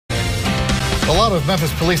A lot of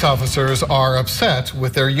Memphis police officers are upset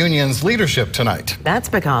with their union's leadership tonight. That's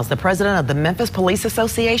because the president of the Memphis Police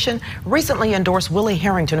Association recently endorsed Willie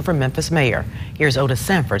Herenton for Memphis mayor. Here's Otis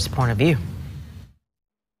Sanford's point of view.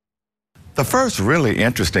 The first really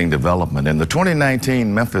interesting development in the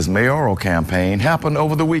 2019 Memphis mayoral campaign happened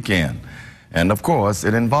over the weekend. And of course,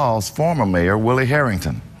 it involves former Mayor Willie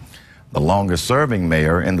Herenton. The longest serving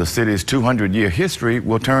mayor in the city's 200-year history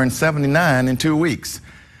will turn 79 in 2 weeks.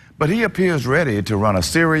 But he appears ready to run a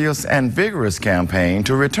serious and vigorous campaign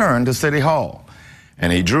to return to City Hall.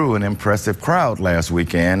 And he drew an impressive crowd last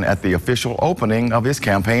weekend at the official opening of his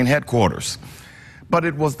campaign headquarters. But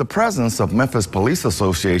it was the presence of Memphis Police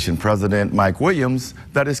Association President Mike Williams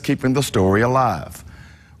that is keeping the story alive.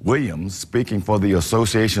 Williams, speaking for the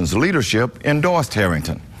association's leadership, endorsed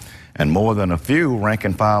Herenton. And more than a few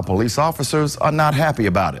rank-and-file police officers are not happy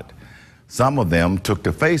about it. Some of them took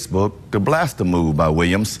to Facebook to blast the move by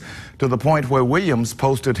Williams, to the point where Williams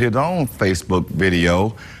posted his own Facebook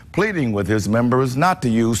video pleading with his members not to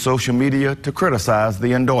use social media to criticize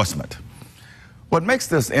the endorsement. What makes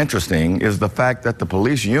this interesting is the fact that the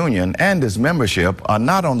police union and its membership are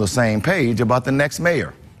not on the same page about the next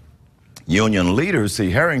mayor. Union leaders see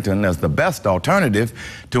Herenton as the best alternative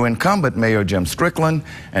to incumbent Mayor Jim Strickland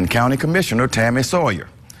and County Commissioner Tammy Sawyer.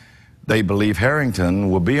 They believe Herenton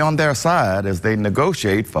will be on their side as they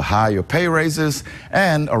negotiate for higher pay raises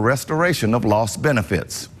and a restoration of lost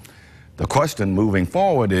benefits. The question moving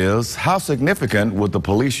forward is, how significant would the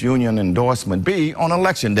police union endorsement be on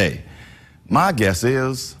Election Day? My guess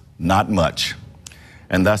is not much.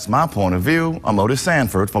 And that's my point of view. I'm Otis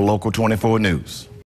Sanford for Local 24 News.